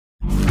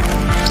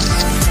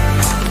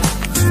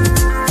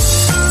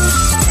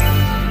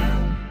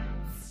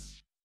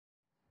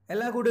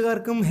എല്ലാ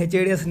കൂട്ടുകാർക്കും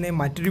HIDSന്റെ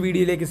മറ്റൊരു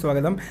വീഡിയോയിലേക്ക്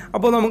സ്വാഗതം.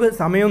 അപ്പോൾ നമുക്ക്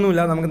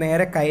സമയമൊന്നുമില്ല, നമുക്ക്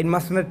നേരെ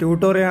കൈൻമാസ്റ്ററിൻ്റെ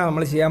ട്യൂട്ടോറിയലാണ്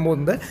നമ്മൾ ചെയ്യാൻ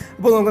പോകുന്നത്.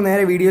 അപ്പോൾ നമുക്ക്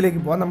നേരെ വീഡിയോയിലേക്ക്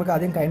പോകാം. നമുക്ക്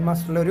ആദ്യം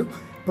കൈൻമാസ്റ്ററിലെ ഒരു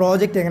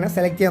പ്രോജക്റ്റ് എങ്ങനെ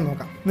സെലക്ട് ചെയ്യാൻ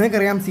നോക്കാം.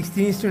 നിങ്ങൾക്കറിയാം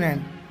 16:9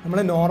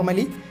 നമ്മൾ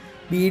നോർമലി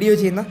വീഡിയോ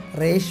ചെയ്യുന്ന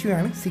റേഷ്യോ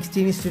ആണ്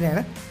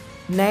 16:9.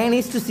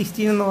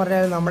 9:16 എന്ന്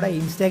പറഞ്ഞാൽ നമ്മുടെ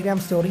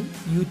ഇൻസ്റ്റാഗ്രാം സ്റ്റോറി,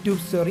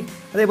 യൂട്യൂബ് സ്റ്റോറി,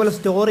 അതേപോലെ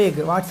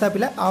സ്റ്റോറിയൊക്കെ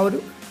വാട്സാപ്പിൽ ആ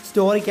ഒരു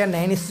സ്റ്റോറിക്കാണ്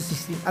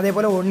 9:16.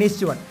 അതേപോലെ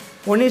 1:1.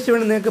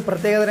 1:1 നിങ്ങൾക്ക്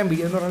പ്രത്യേകതരം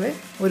വീഡിയോ എന്ന് പറഞ്ഞാൽ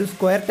ഒരു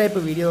സ്ക്വയർ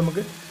ടൈപ്പ് വീഡിയോ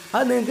നമുക്ക്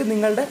അത് നിങ്ങൾക്ക്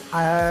നിങ്ങളുടെ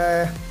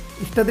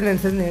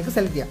ഇഷ്ടത്തിനനുസരിച്ച് നിങ്ങൾക്ക്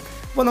സെലക്ട് ചെയ്യാം.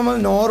 അപ്പോൾ നമ്മൾ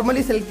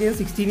നോർമലി സെലക്ട്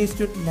ചെയ്യുന്നത്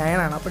 16:9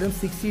 ആണ്. അപ്പോഴും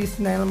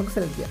 16:9 നമുക്ക്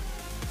സെലക്ട് ചെയ്യാം.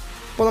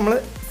 അപ്പോൾ നമ്മൾ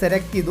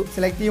സെലക്ട്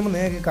ചെയ്യുമ്പോൾ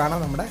നിങ്ങൾക്ക് കാണാം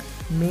നമ്മുടെ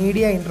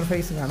മീഡിയ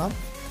ഇൻ്റർഫേസ് കാണാം,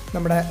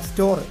 നമ്മുടെ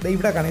സ്റ്റോർ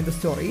ഇവിടെ കാണാം. ഇത്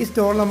സ്റ്റോർ. ഈ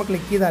സ്റ്റോറിൽ നമ്മൾ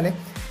ക്ലിക്ക് ചെയ്താൽ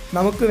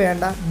നമുക്ക്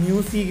വേണ്ട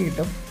മ്യൂസിക്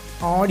കിട്ടും,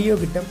 ഓഡിയോ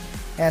കിട്ടും,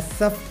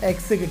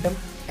 SFX കിട്ടും,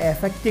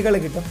 എഫക്റ്റുകൾ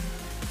കിട്ടും,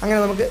 അങ്ങനെ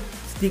നമുക്ക്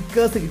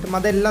സ്റ്റിക്കേഴ്സ് കിട്ടും.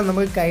 അതെല്ലാം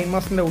നമുക്ക്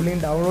കൈൻമാസ്റ്ററിൻ്റെ ഉള്ളിൽ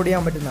ഡൗൺലോഡ്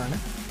ചെയ്യാൻ പറ്റുന്നതാണ്.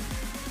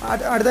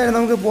 അടുത്തായിട്ട്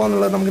നമുക്ക്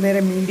പോകാനുള്ളത് നമുക്ക്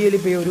നേരെ മീഡിയയിൽ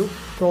പോയി ഒരു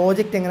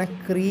പ്രോജക്റ്റ് എങ്ങനെ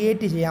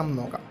ക്രിയേറ്റ് ചെയ്യാമെന്ന്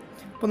നോക്കാം.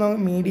 അപ്പോൾ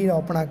നമുക്ക് മീഡിയയിൽ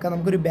ഓപ്പൺ ആക്കുക.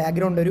 നമുക്കൊരു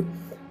ബാക്ക്ഗ്രൗണ്ട്, ഒരു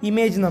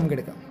ഇമേജ് നമുക്ക്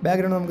എടുക്കാം.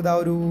 ബാക്ക്ഗ്രൗണ്ട് നമുക്ക് ഇതാ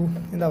ഒരു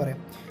എന്താ പറയുക,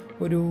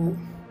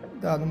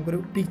 നമുക്കൊരു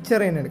പിക്ചർ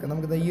തന്നെ എടുക്കാം.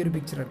 നമുക്കിതാ ഈ ഒരു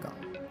പിക്ചർ എടുക്കാം.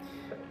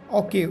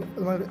 ഓക്കെ,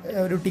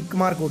 ഒരു ടിക്ക്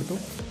മാർക്ക് കൊടുത്തു.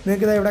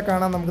 നിങ്ങൾക്കിതാ ഇവിടെ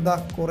കാണാം, നമുക്കിതാ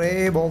കുറേ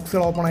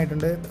ബോക്സുകൾ ഓപ്പൺ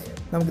ആയിട്ടുണ്ട്.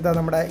 നമുക്കിതാ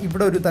നമ്മുടെ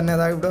ഇവിടെ ഒരു തന്നെ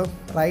ഇവിടെ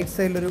റൈറ്റ്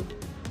സൈഡിലൊരു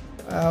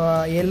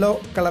യെല്ലോ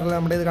കളറിൽ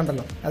നമ്മുടെ ഇത്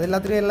കണ്ടല്ലോ,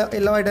 അതെല്ലാത്തിനും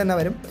യെല്ലോ ആയിട്ട് തന്നെ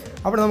വരും.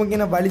 അവിടെ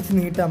നമുക്കിങ്ങനെ വലിച്ച്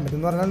നീട്ടാൻ പറ്റും.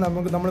 എന്ന് പറഞ്ഞാൽ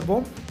നമ്മളിപ്പോൾ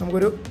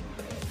നമുക്കൊരു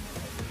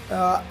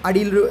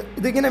അടിയിലൊരു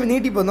ഇതിങ്ങനെ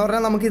നീട്ടിപ്പോൾ എന്ന്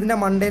പറഞ്ഞാൽ നമുക്ക് ഇതിൻ്റെ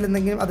മണ്ടയിൽ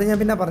എന്തെങ്കിലും അത് ഞാൻ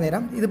പിന്നെ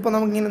പറഞ്ഞുതരാം. ഇതിപ്പോൾ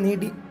നമുക്കിങ്ങനെ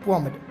നീട്ടി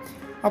പോകാൻ പറ്റും.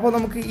 അപ്പോൾ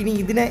നമുക്ക് ഇനി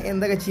ഇതിനെ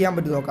എന്തൊക്കെ ചെയ്യാൻ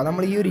പറ്റും നോക്കാം.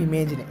 നമ്മൾ ഈ ഒരു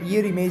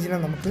ഇമേജിനെ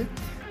നമുക്ക്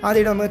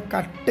ആദ്യമായിട്ട് നമുക്ക്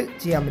കട്ട്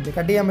ചെയ്യാൻ പറ്റും.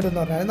 കട്ട് ചെയ്യാൻ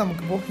പറ്റുമെന്ന് പറഞ്ഞാൽ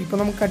ഇപ്പോൾ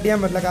നമുക്ക് കട്ട് ചെയ്യാൻ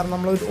പറ്റില്ല, കാരണം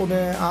നമ്മൾ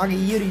ആകെ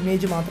ഈ ഒരു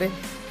ഇമേജ് മാത്രമേ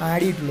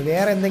ആഡ് ചെയ്തിട്ടുള്ളൂ.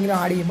 വേറെ എന്തെങ്കിലും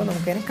ആഡ് ചെയ്യുമ്പോൾ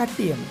നമുക്കതിനെ കട്ട്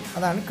ചെയ്യാൻ പറ്റും.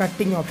 അതാണ്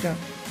കട്ടിങ് ഓപ്ഷൻ.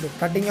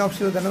 കട്ടിങ്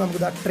ഓപ്ഷനിൽ തന്നെ നമുക്ക്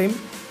trim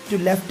to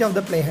left of the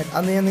play head,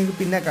 അന്ന് ഞാൻ നിങ്ങൾക്ക്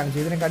പിന്നെ കാണിച്ചു.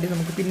 ഇതിനെ കട്ടി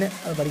നമുക്ക് പിന്നെ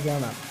അത്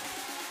പഠിക്കാവുന്നതാണ്.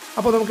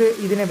 അപ്പോൾ നമുക്ക്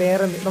ഇതിനെ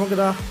നമുക്ക്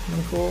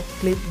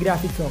ക്ലിപ്പ്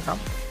ഗ്രാഫിക്സ് നോക്കാം.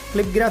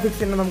 ക്ലിപ്പ് ഗ്രാഫിക്സ്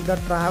തന്നെ നമുക്ക്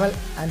ട്രാവൽ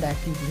ആൻഡ്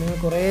ആക്ടിവിറ്റി നിങ്ങൾ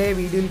കുറേ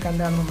വീഡിയോയിൽ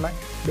കണ്ടാണ് നമ്മളെ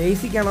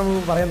ബേസിക്കാണ് നമ്മൾ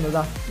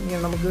പറയുന്നത്.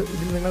 ഇങ്ങനെ നമുക്ക്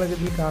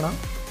ഇതിൽ കാണാം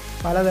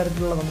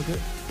പലതരത്തിലുള്ള നമുക്ക്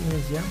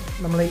ഇങ്ങനെ ചെയ്യാം.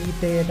 നമ്മൾ ഈ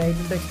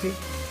ടൈറ്റിൽ ടെക്സ്റ്റ്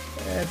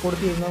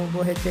കൊടുത്തു കഴിഞ്ഞാൽ നമുക്ക്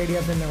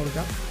HIDS തന്നെ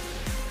കൊടുക്കാം.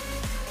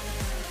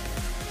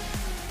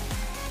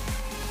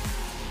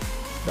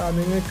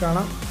 നിങ്ങൾക്ക്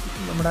കാണാം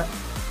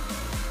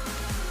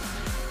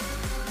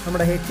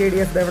നമ്മുടെ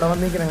HIDS ഇവിടെ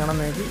വന്നിരിക്കണം കാണാൻ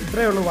നിങ്ങൾക്ക്.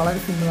 ഇത്രയേ ഉള്ളൂ, വളരെ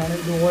സിമ്പിളാണ്.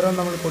 ഇത് ഓരോന്നും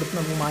നമ്മൾ കൊടുത്ത്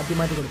നമുക്ക് മാറ്റി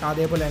കൊടുക്കാം.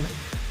 അതേപോലെ തന്നെ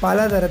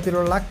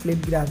പലതരത്തിലുള്ള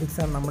ക്ലിപ്പ്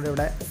ഗ്രാഫിക്സാണ് നമ്മുടെ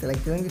ഇവിടെ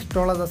സെലക്ട് ചെയ്ത്. നിങ്ങൾക്ക്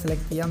ഇഷ്ടമുള്ളത്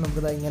സെലക്ട് ചെയ്യാം.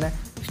 നമുക്കിത് ഇങ്ങനെ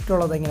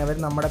ഇഷ്ടമുള്ളത് ഇങ്ങനെ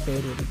വരും, നമ്മുടെ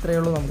പേര് വരും. ഇത്രയേ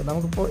ഉള്ളൂ.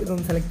 നമുക്കിപ്പോൾ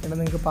ഇതൊന്ന് സെലക്ട്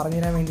ചെയ്യേണ്ടത് നിങ്ങൾക്ക് പറഞ്ഞു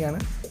തരാൻ വേണ്ടിയാണ്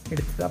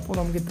എടുത്തത്. അപ്പോൾ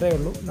നമുക്ക് ഇത്രയേ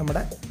ഉള്ളൂ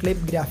നമ്മുടെ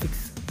ക്ലിപ്പ്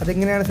ഗ്രാഫിക്സ്.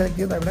 അതെങ്ങനെയാണ് സെലക്ട്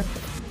ചെയ്തത്? അവിടെ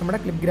നമ്മുടെ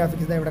ക്ലിപ്പ്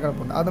ഗ്രാഫിക്സ് ഇവിടെ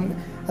കിടപ്പുണ്ട്.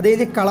 അത്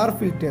കഴിഞ്ഞ് കളർ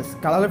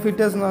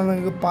ഫിൽറ്റേഴ്സ് എന്ന് പറഞ്ഞാൽ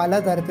നിങ്ങൾക്ക്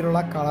പലതരത്തിലുള്ള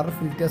കളർ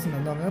ഫിൽറ്റേഴ്സ് ഉണ്ട്.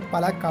 എന്ന് പറഞ്ഞാൽ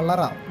പല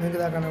കളറാണ്. നിങ്ങൾക്ക്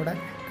ഇതാക്കണം, ഇവിടെ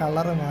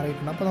കളറ്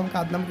മാറിയിട്ടുണ്ട്. അപ്പോൾ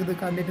നമുക്കിത്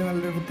കണ്ടിട്ട്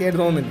നല്ലൊരു വൃത്തിയായിട്ട്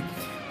തോന്നുന്നില്ല.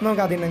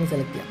 നമുക്ക് അതിൽ നിന്ന്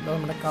സെലക്ട് ചെയ്യാം. അപ്പോൾ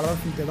നമ്മുടെ കളർ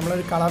ഫിൽറ്റർ,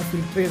 നമ്മളൊരു കളർ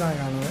ഫിൽറ്റർ ചെയ്താണ്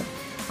കാണുന്നത്.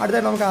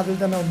 അടുത്തായിട്ട് നമുക്ക് അതിൽ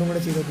തന്നെ ഒന്നും കൂടെ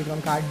ചെയ്ത് നോക്കിയിട്ട്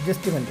നമുക്ക്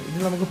അഡ്ജസ്റ്റ്മെൻറ്റ്,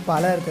 ഇതിൽ നമുക്ക്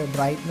പലതരത്തിൽ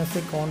ബ്രൈറ്റ്നസ്,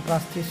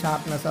 കോൺട്രാസ്റ്റ്,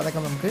 ഷാർപ്പ്നെസ്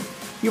അതൊക്കെ നമുക്ക്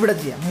ഇവിടെ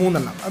ചെയ്യാം.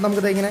 3 അത്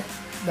നമുക്കിത് ഇങ്ങനെ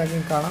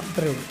ഇതാക്കി കാണാം.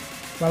 ഇത്രയേ ഉള്ളൂ,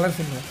 വളരെ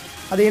സിമ്പിൾ.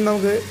 അതേ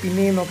നമുക്ക്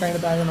പിന്നെയും നോക്കാൻ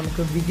താഴെ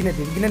നമുക്ക്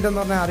വിഗ്നെറ്റ് എന്ന്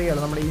പറഞ്ഞാൽ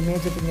അറിയാമല്ലോ, നമ്മുടെ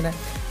ഇമേജ് ഒക്കെ ഇങ്ങനെ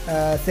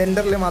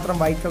സെൻറ്ററിൽ മാത്രം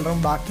വൈറ്റ് കളറും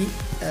ബാക്കി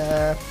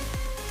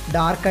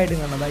ഡാർക്കായിട്ടും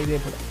കാണുന്നത്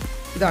ഇതേപോലെ.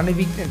 ഇതാണ്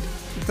വിഗ്നെറ്റ്.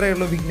 ഇത്രയേ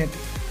ഉള്ളൂ വിഗ്നെറ്റ്.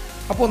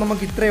 അപ്പോൾ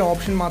നമുക്ക് ഇത്രയും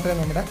ഓപ്ഷൻ മാത്രമേ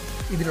നമ്മുടെ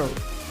ഇതിലുള്ളൂ.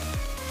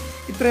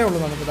 ഇത്രയേ ഉള്ളൂ.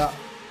 നമുക്കിതാ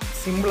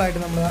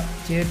സിമ്പിളായിട്ട് നമ്മൾ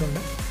ചെയ്തിട്ടുണ്ട്.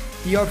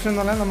 ഈ ഓപ്ഷൻ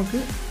എന്ന് പറഞ്ഞാൽ നമുക്ക്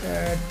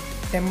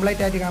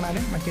ടെംപ്ലേറ്റ് ആയിട്ട്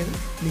കാണാനും മറ്റേത്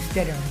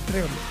ലിസ്റ്റായിട്ട് കാണാനും.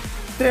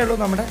 ഇത്രയേ ഉള്ളൂ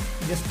നമ്മുടെ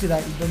ജസ്റ്റ്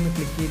ഇതൊന്ന്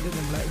ക്ലിക്ക് ചെയ്ത്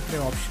നമ്മൾ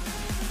ഇത്രയും ഓപ്ഷൻ.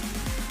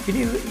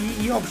 പിന്നെ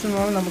ഈ ഓപ്ഷൻ എന്ന്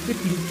പറഞ്ഞാൽ നമുക്ക്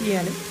ടിൽറ്റ്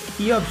ചെയ്യാനും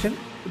ഈ ഓപ്ഷൻ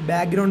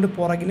ബാക്ക്ഗ്രൗണ്ട്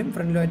പുറകിലും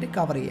ഫ്രണ്ടിലുമായിട്ട്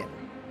കവർ ചെയ്യാൻ.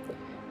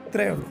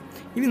 ഇത്രയേ ഉള്ളൂ.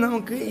 ഇനി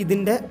നമുക്ക്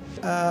ഇതിൻ്റെ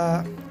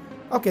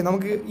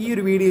നമുക്ക് ഈ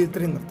ഒരു വീഡിയോ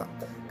ഇത്രയും നിർത്താം.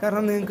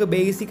 കാരണം നിങ്ങൾക്ക്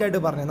ബേസിക്കായിട്ട്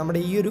പറഞ്ഞാൽ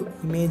നമ്മുടെ ഈ ഒരു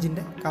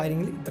ഇമേജിൻ്റെ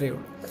കാര്യങ്ങൾ ഇത്രയേ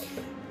ഉള്ളൂ.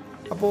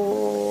 അപ്പോൾ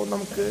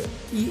നമുക്ക്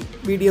ഈ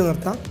വീഡിയോ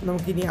നിർത്താം.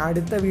 നമുക്കിനി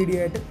അടുത്ത വീഡിയോ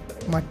ആയിട്ട്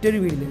മറ്റൊരു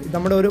വീഡിയോ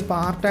നമ്മുടെ ഒരു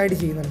പാർട്ടായിട്ട്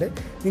ചെയ്യുന്നുണ്ട്.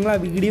 നിങ്ങൾ ആ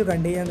വീഡിയോ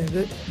കണ്ടു കഴിഞ്ഞാൽ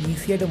നിങ്ങൾക്ക്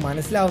ഈസി ആയിട്ട്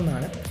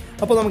മനസ്സിലാവുന്നതാണ്.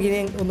 അപ്പോൾ നമുക്കിനി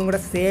ഒന്നും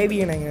കൂടെ സേവ്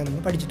ചെയ്യണം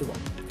എങ്ങനെയാണെന്ന് പഠിച്ചിട്ട്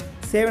പോകാം.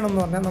 സേവ് ചെയ്യണം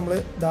എന്ന് പറഞ്ഞാൽ നമ്മൾ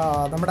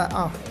നമ്മുടെ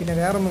പിന്നെ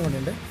വേറൊന്നും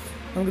കൊണ്ടുണ്ട്.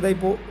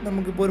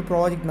 നമുക്കിപ്പോൾ ഒരു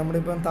പ്രോജക്റ്റ്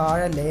നമ്മളിപ്പോൾ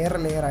താഴെ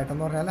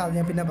ലെയറായിട്ടെന്ന് പറഞ്ഞാൽ അത്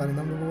ഞാൻ പിന്നെ പറയും.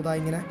 നമ്മളിപ്പോൾ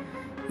ഇങ്ങനെ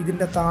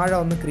ഇതിൻ്റെ താഴെ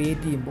ഒന്ന്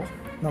ക്രിയേറ്റ് ചെയ്യുമ്പോൾ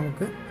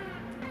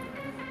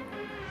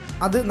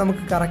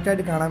നമുക്ക്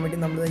കറക്റ്റായിട്ട് കാണാൻ വേണ്ടി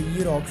നമ്മൾ ഈ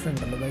ഒരു ഓപ്ഷൻ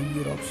ഉണ്ടല്ലോ, ഈ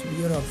ഒരു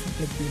ഓപ്ഷൻ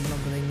ക്ലിക്ക് ചെയ്യുമ്പോൾ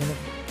നമുക്ക്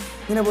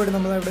ഇങ്ങനെ പോയിട്ട്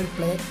നമ്മളിവിടെ ഒരു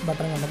പ്ലേ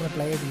ബട്ടൺ കണ്ടപ്പോൾ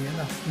പ്ലേ ചെയ്യാം.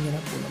 ഇങ്ങനെ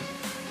പോകുന്നു.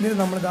 എന്നിട്ട്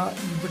നമ്മളിതാ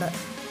ഇവിടെ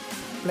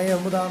പ്ലേ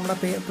ആകുമ്പോൾ നമ്മുടെ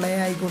പ്ലേ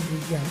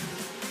ആയിക്കൊണ്ടിരിക്കുകയാണ്.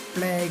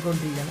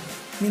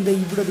 ഇനി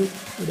ഇവിടെ ഒരു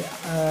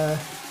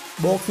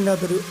ബോക്സിൻ്റെ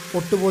അകത്തൊരു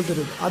പൊട്ട്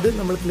പോലത്തെ അത്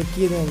നമ്മൾ ക്ലിക്ക്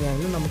ചെയ്ത്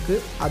കഴിഞ്ഞാൽ നമുക്ക്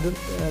അത്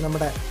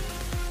നമ്മുടെ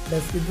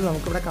ഡെസ്ക്ടോപ്പിൽ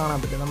നമുക്കിവിടെ കാണാൻ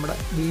പറ്റും. നമ്മുടെ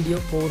വീഡിയോ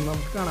പോകുന്ന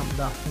നമുക്ക് കാണാം.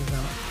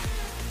 കാണാം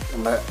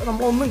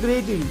നമ്മളൊന്നും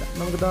ക്രിയേറ്റ് ചെയ്യില്ല.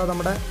 നമുക്കിതാ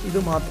നമ്മുടെ ഇത്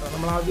മാത്രം,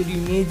 നമ്മൾ ആ ഒരു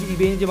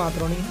ഇമേജ്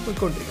മാത്രമാണ്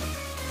പോയിക്കൊണ്ടിരിക്കുന്നത്.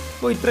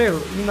 അപ്പോൾ ഇത്രയേ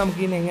ഉള്ളൂ. ഇനി നമുക്ക്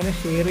ഇതിനെ എങ്ങനെ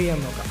ഷെയർ ചെയ്യാൻ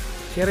നോക്കാം.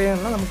 ഷെയർ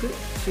ചെയ്യാനുള്ള നമുക്ക്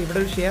ഇവിടെ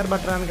ഒരു ഷെയർ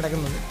ബട്ടണാണ്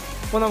കിടക്കുന്നത്.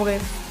 അപ്പോൾ നമുക്ക്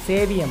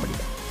സേവ് ചെയ്യാൻ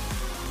പഠിക്കാം.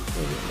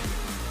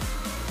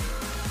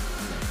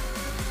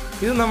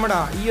 ഇത് നമ്മുടെ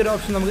ഈ ഒരു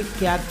ഓപ്ഷൻ നമുക്ക്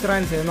ക്യാപ്ചർ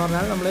ആൻഡ് സേവ് എന്ന്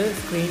പറഞ്ഞാൽ നമ്മൾ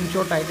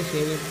സ്ക്രീൻഷോട്ടായിട്ട്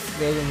സേവ്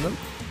ചെയ്യുന്നതും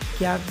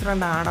capture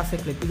and add as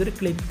A clip. ഇതൊരു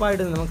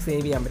ക്ലിപ്പായിട്ട് നമുക്ക്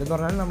സേവ് ചെയ്യാൻ പറ്റും. എന്ന്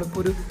പറഞ്ഞാൽ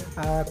നമ്മളിപ്പോൾ ഒരു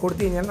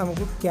കൊടുത്തു കഴിഞ്ഞാൽ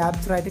നമുക്ക്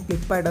ക്യാപ്ചറായിട്ട്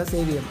ക്ലിപ്പായിട്ട്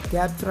സേവ് ചെയ്യാം.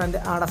 Capture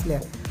and add as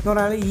layer എന്ന്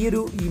പറഞ്ഞാൽ ഈ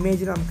ഒരു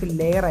ഇമേജ് നമുക്ക്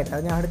ലെയറായിട്ട്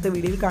അത് ഞാൻ അടുത്ത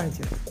വീഡിയോയിൽ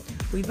കാണിച്ചു തരാം.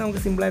 അപ്പോൾ ഇത്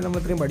നമുക്ക് സിമ്പിളായിട്ട് നമ്മൾ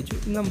ഇത്രയും പഠിച്ചു.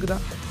 ഇന്ന് നമുക്കിതാ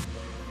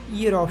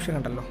ഈ ഒരു ഓപ്ഷൻ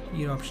കണ്ടല്ലോ, ഈ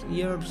ഒരു ഓപ്ഷൻ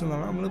എന്ന്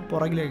പറഞ്ഞാൽ നമ്മൾ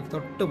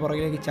തൊട്ട്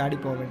പുറകിലേക്ക് ചാടി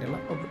പോകാൻ വേണ്ടിയുള്ള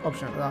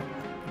ഓപ്ഷനാണ്. അതാ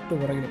തൊട്ട്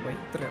പുറകിൽ പോയി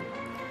ഇത്രയാണ്.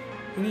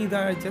 ഇനി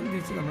ഇതാഴ്ച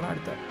തിരിച്ച് നമ്മൾ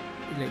അടുത്ത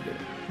ഇതിലേക്ക്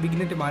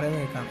വിഗ്നെറ്റ്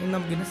മാറുന്ന കാണാം. ഇനി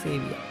നമുക്കിത്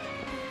സേവ് ചെയ്യാം.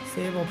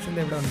 സേവ്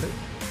ഓപ്ഷൻ്റെ എവിടെ ഉണ്ട്.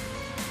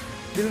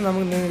 ഇതിൽ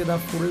നമുക്ക് നിങ്ങൾക്ക്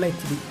ഫുൾ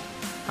HD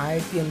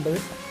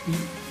 1080p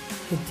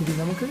HD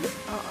നമുക്ക്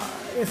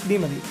SD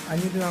മതി,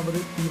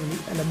 540p മതി,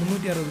 അല്ല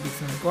 360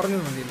 പിക്സൽ മതി,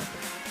 കുറഞ്ഞത് മതിയല്ലോ.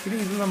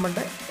 ഇത്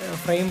നമ്മുടെ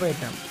ഫ്രെയിം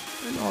റേറ്റാണ്.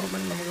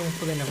 നോർമൽ നമുക്ക്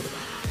 30 തന്നെ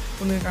കൊടുക്കാം.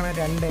 അപ്പോൾ നിങ്ങൾക്ക് കാണാൻ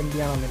 2 MB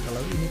ആണ്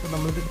വന്നിട്ടുള്ളത്. ഇനിയിപ്പോൾ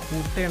നമ്മളിത്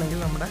കൂട്ടുകയാണെങ്കിൽ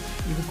നമ്മുടെ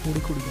ഇത്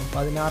കൂടിക്കും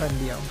 16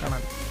 MB ആവും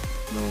കാണാൻ.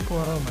 നമുക്ക്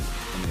കുറവ് മതി.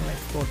 നമ്മൾ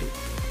എക്സ്പോർട്ട് ചെയ്യും.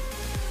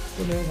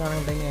 അപ്പോൾ നിങ്ങൾക്ക്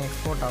കാണാനുണ്ടെങ്കിൽ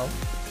എക്സ്പോർട്ട് ആവും.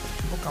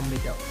 അപ്പോൾ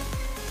കംപ്ലീറ്റ് ആവും.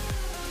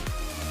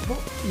 അപ്പോൾ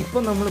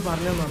ഇപ്പോൾ നമ്മൾ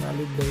പറഞ്ഞതെന്ന് പറഞ്ഞാൽ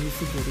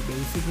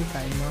ബേസിക്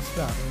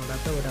കൈൻമാസ്റ്റർ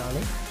അറിഞ്ഞിടാത്ത ഒരാൾ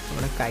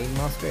നമ്മുടെ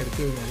കൈൻമാസ്റ്റർ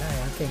എടുത്തു കഴിഞ്ഞാൽ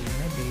അയാൾക്ക്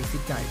എങ്ങനെ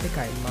ബേസിക്കായിട്ട്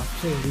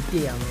കൈൻമാസ്റ്റർ എഡിറ്റ്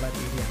ചെയ്യാമെന്നുള്ള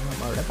രീതിയാണ്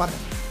നമ്മളവിടെ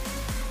പറഞ്ഞത്.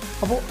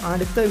 അപ്പോൾ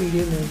അടുത്ത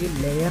വീഡിയോയിൽ നിങ്ങൾക്ക്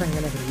ലെയർ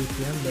എങ്ങനെ ക്രിയേറ്റ്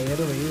ചെയ്യാം, ലെയർ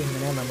വഴി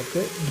എങ്ങനെ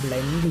നമുക്ക്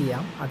ബ്ലെൻഡ്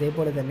ചെയ്യാം,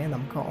 അതേപോലെ തന്നെ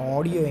നമുക്ക്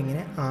ഓഡിയോ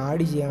എങ്ങനെ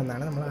ആഡ്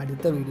ചെയ്യാമെന്നാണ് നമ്മൾ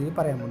അടുത്ത വീഡിയോയിൽ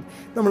പറയാൻ പോകുന്നത്.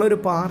 നമ്മളൊരു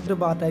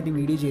പാർട്ടായിട്ട്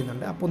വീഡിയോ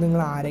ചെയ്യുന്നുണ്ട്. അപ്പോൾ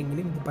നിങ്ങൾ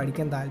ആരെങ്കിലും ഇത്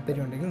പഠിക്കാൻ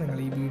താല്പര്യമുണ്ടെങ്കിൽ നിങ്ങൾ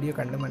ഈ വീഡിയോ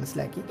കണ്ട്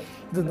മനസ്സിലാക്കി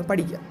ഇതൊന്ന്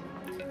പഠിക്കാം.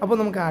 അപ്പോൾ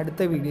നമുക്ക്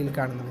അടുത്ത വീഡിയോയിൽ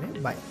കാണുന്നതിന്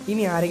ബൈ.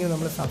 ഇനി ആരെങ്കിലും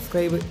നമ്മൾ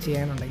സബ്സ്ക്രൈബ്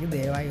ചെയ്യാനുണ്ടെങ്കിൽ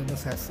ദയവായി ഒന്ന്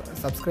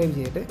സബ്സ്ക്രൈബ്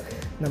ചെയ്തിട്ട്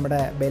നമ്മുടെ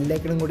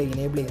ബെല്ലൈക്കണും കൂടി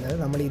ഇനേബിൾ ചെയ്യുന്നത്.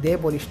 നമ്മൾ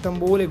ഇതേപോലെ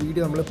ഇഷ്ടംപോലെ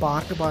വീഡിയോ നമ്മൾ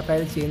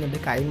പാർട്ടായിട്ട് ചെയ്യുന്നുണ്ട്.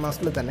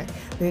 കൈൻമാസ്റ്ററിൽ തന്നെ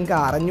നിങ്ങൾക്ക്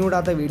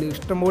അറിഞ്ഞുകൂടാത്ത വീഡിയോ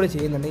ഇഷ്ടംപോലെ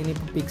ചെയ്യുന്നുണ്ട്.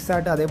 ഇനിയിപ്പോൾ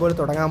പിക്സായിട്ട് അതേപോലെ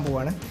തുടങ്ങാൻ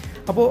പോവുകയാണ്.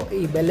 അപ്പോൾ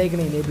ഈ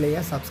ബെല്ലൈക്കൺ ഇനേബിൾ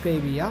ചെയ്യുക,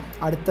 സബ്സ്ക്രൈബ് ചെയ്യുക.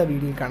 അടുത്ത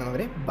വീഡിയോയിൽ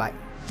കാണുന്നവരെ ബൈ.